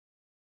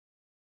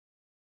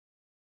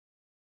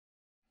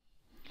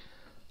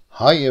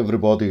Hi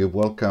everybody,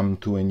 welcome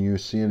to a new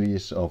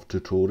series of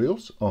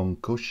tutorials on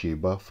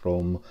Koshiba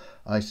from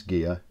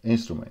iceGear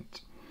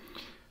instrument.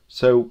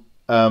 So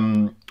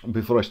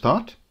before I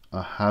start,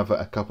 I have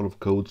a couple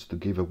of codes to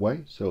give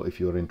away. So if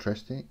you're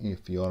interested,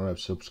 if you are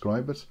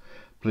subscribers,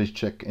 please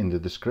check in the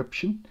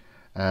description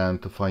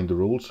and to find the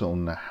rules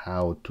on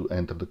how to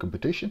enter the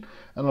competition,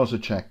 and also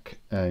check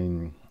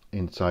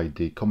inside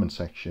the comment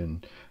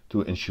section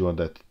to ensure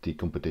that the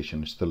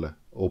competition is still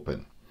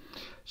open.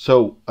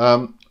 So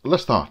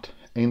let's start.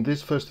 In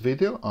this first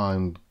video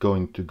I'm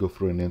going to go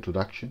through an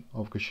introduction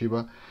of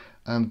Koshiba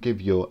and give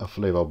you a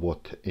flavor of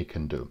what it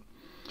can do.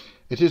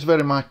 It is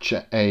very much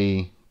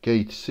a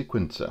gate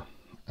sequencer,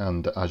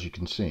 and as you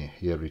can see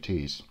here it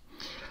is.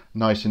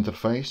 Nice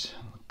interface,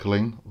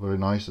 clean, very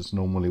nice, as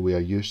normally we are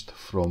used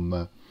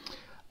from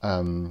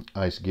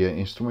iceGear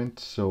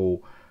instruments,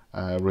 so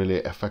really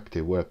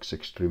effective, works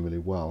extremely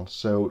well.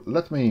 So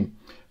let me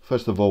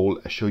first of all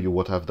show you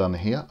what I've done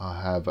here.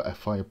 I have a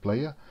fire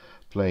player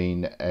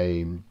playing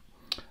a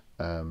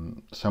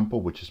sample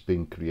which is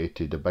being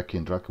created, a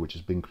backing track which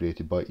is being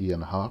created by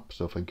Ian Harp.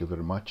 So thank you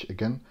very much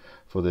again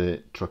for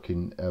the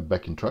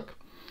backing track.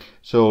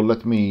 So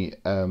let me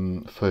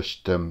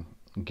first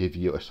give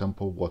you a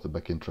sample what the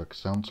backing track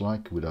sounds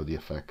like without the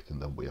effect,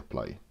 and then we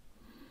apply.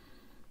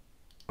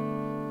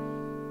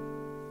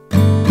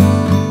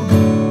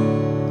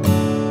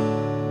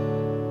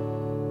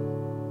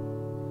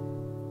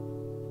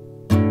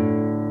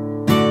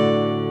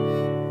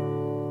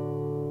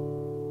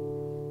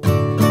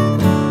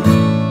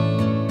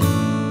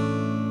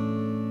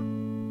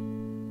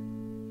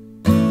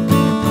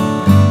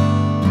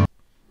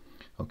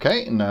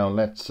 Okay, now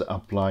let's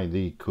apply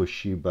the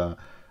Koshiba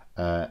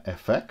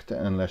effect,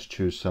 and let's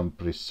choose some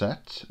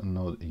presets,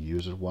 not a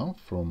user one,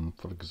 from,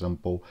 for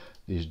example,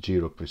 this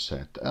 0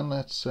 preset, and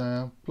let's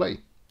play.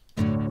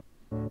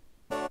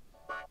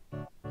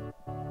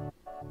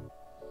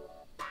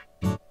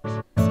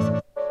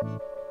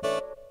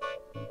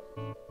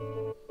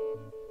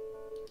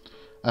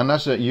 And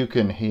as you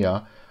can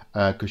hear,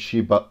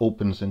 Koshiba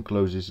opens and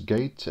closes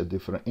gates at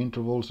different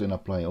intervals and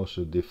apply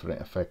also different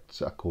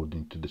effects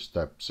according to the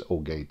steps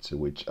or gates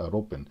which are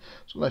open.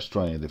 So let's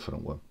try a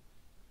different one.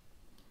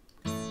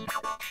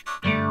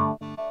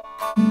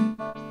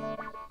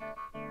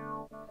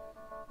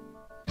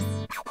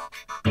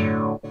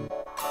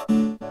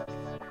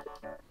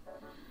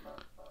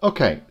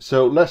 Okay,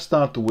 so let's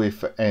start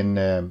with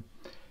an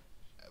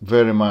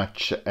very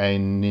much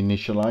an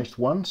initialized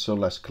one. So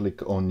let's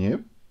click on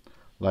new,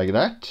 like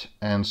that,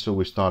 and so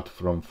we start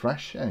from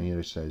fresh, and here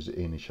it says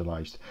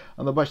initialized.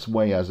 And the best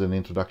way as an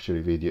introductory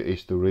video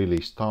is to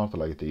really start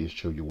like this,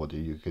 show you what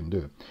you can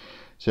do.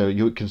 So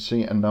you can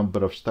see a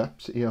number of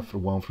steps here,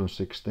 from 1 from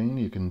 16.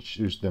 You can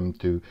choose them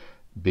to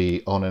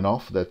be on and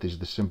off. That is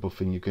the simple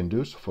thing you can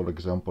do. So for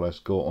example, let's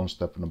go on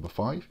step number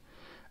 5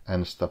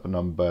 and step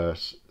number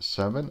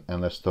 7,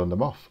 and let's turn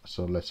them off.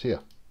 So let's hear.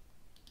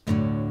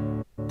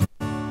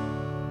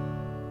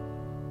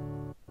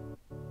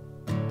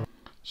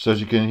 So as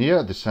you can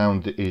hear, the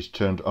sound is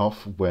turned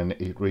off when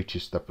it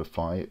reaches step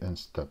 5 and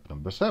step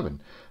number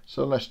 7.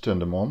 So let's turn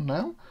them on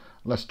now.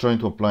 Let's try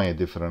to apply a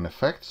different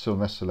effect. So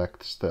let's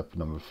select step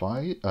number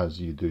 5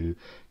 as you do,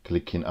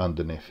 clicking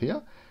underneath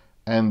here.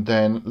 And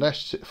then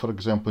let's, for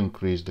example,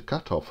 increase the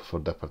cutoff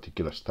for that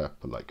particular step,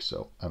 like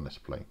so. And let's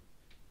play.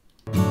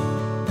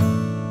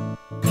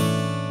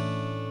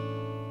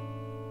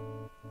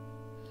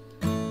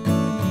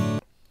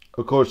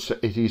 Of course,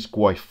 it is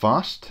quite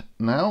fast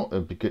now,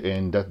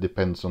 and that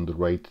depends on the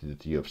rate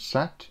that you have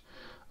set,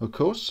 of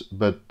course.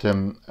 But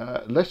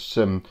let's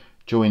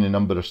join a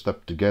number of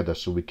steps together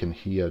so we can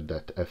hear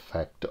that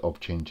effect of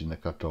changing the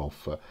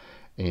cutoff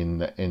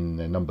in a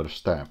number of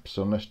steps.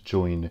 So let's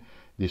join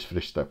these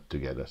 3 steps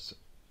together,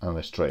 and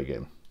let's try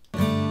again.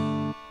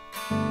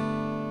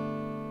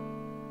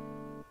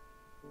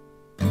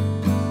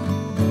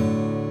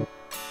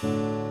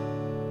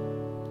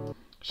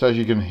 So as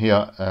you can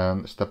hear,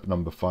 step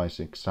number 5,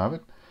 6,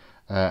 7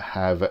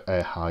 have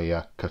a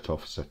higher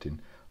cutoff setting.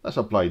 Let's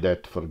apply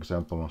that, for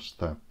example, on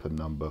step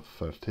number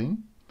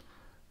 13,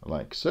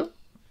 like so,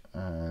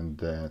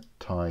 and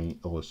tie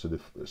also the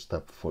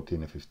step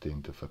 14 and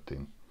 15 to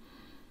 13.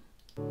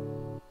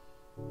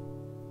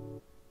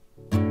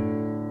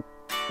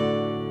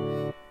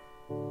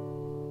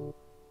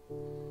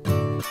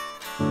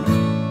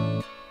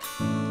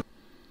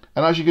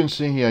 And as you can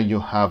see here, you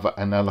have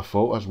an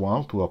LFO as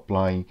well to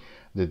apply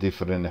the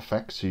different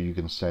effects. So you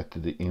can set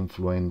the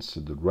influence,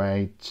 the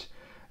rate.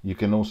 You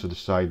can also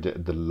decide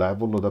the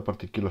level of the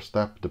particular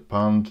step, the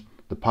palm,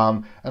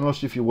 and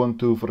also if you want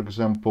to, for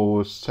example,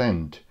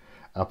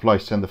 apply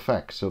send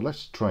effects. So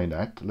let's try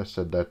that. Let's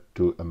set that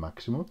to a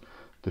maximum,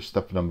 to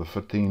step number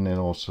 13, and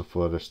also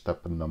for the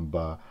step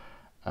number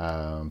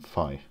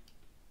 5.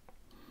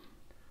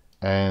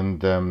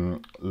 And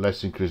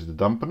let's increase the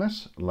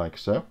dampness, like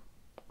so.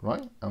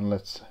 Right, and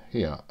let's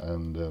hear,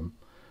 and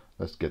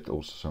let's get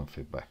also some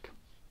feedback.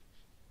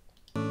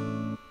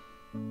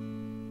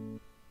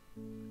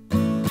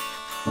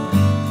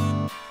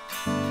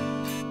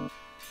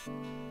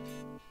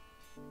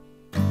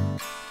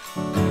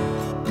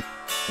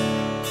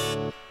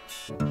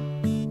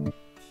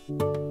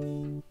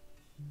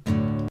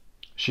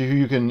 So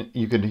you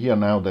can hear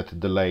now that the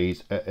delay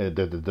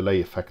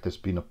effect has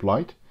been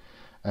applied,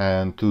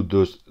 and to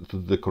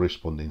the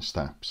corresponding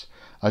steps.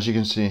 As you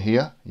can see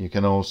here, you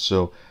can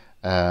also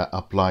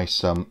apply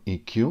some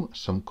EQ,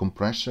 some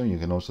compressor. You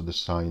can also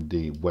decide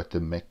the wet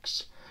and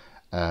mix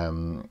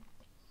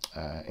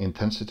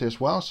intensity as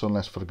well. So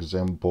let's, for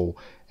example,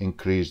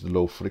 increase the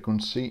low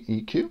frequency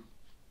EQ,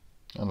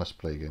 and let's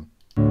play again.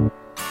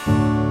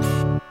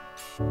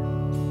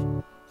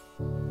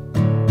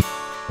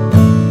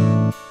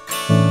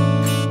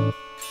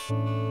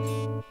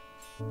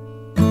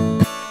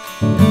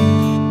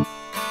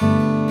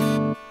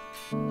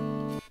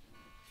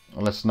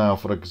 Let's now,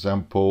 for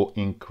example,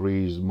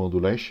 increase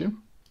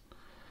modulation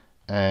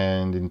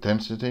and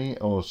intensity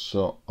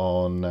also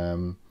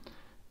on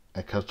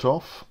a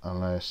cutoff, and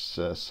let's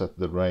set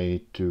the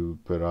rate to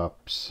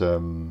perhaps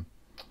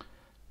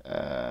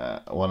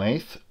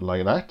 1/8,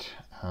 like that,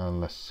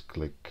 and let's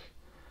click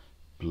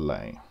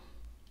play.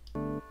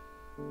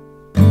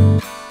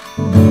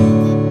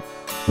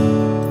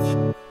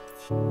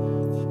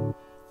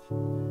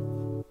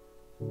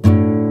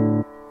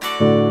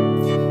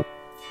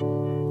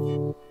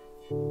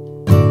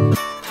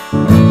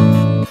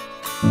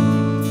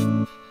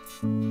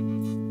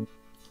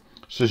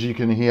 So as you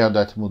can hear,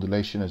 that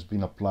modulation has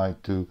been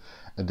applied to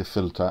the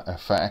filter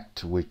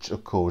effect, which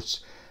of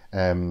course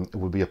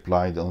will be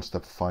applied on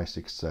step 5,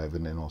 6,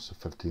 7, and also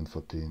 13,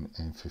 14,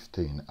 and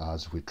 15,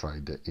 as we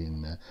tried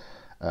in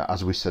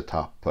as we set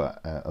up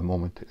a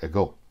moment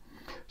ago.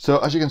 So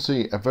as you can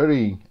see, a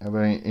very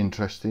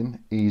interesting,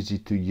 easy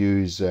to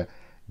use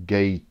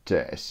gate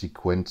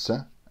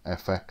sequencer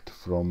effect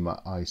from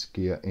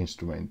iceGear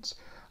instruments.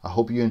 I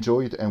hope you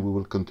enjoyed, and we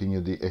will continue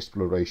the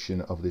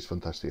exploration of this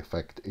fantastic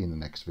effect in the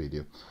next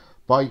video.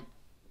 Bye.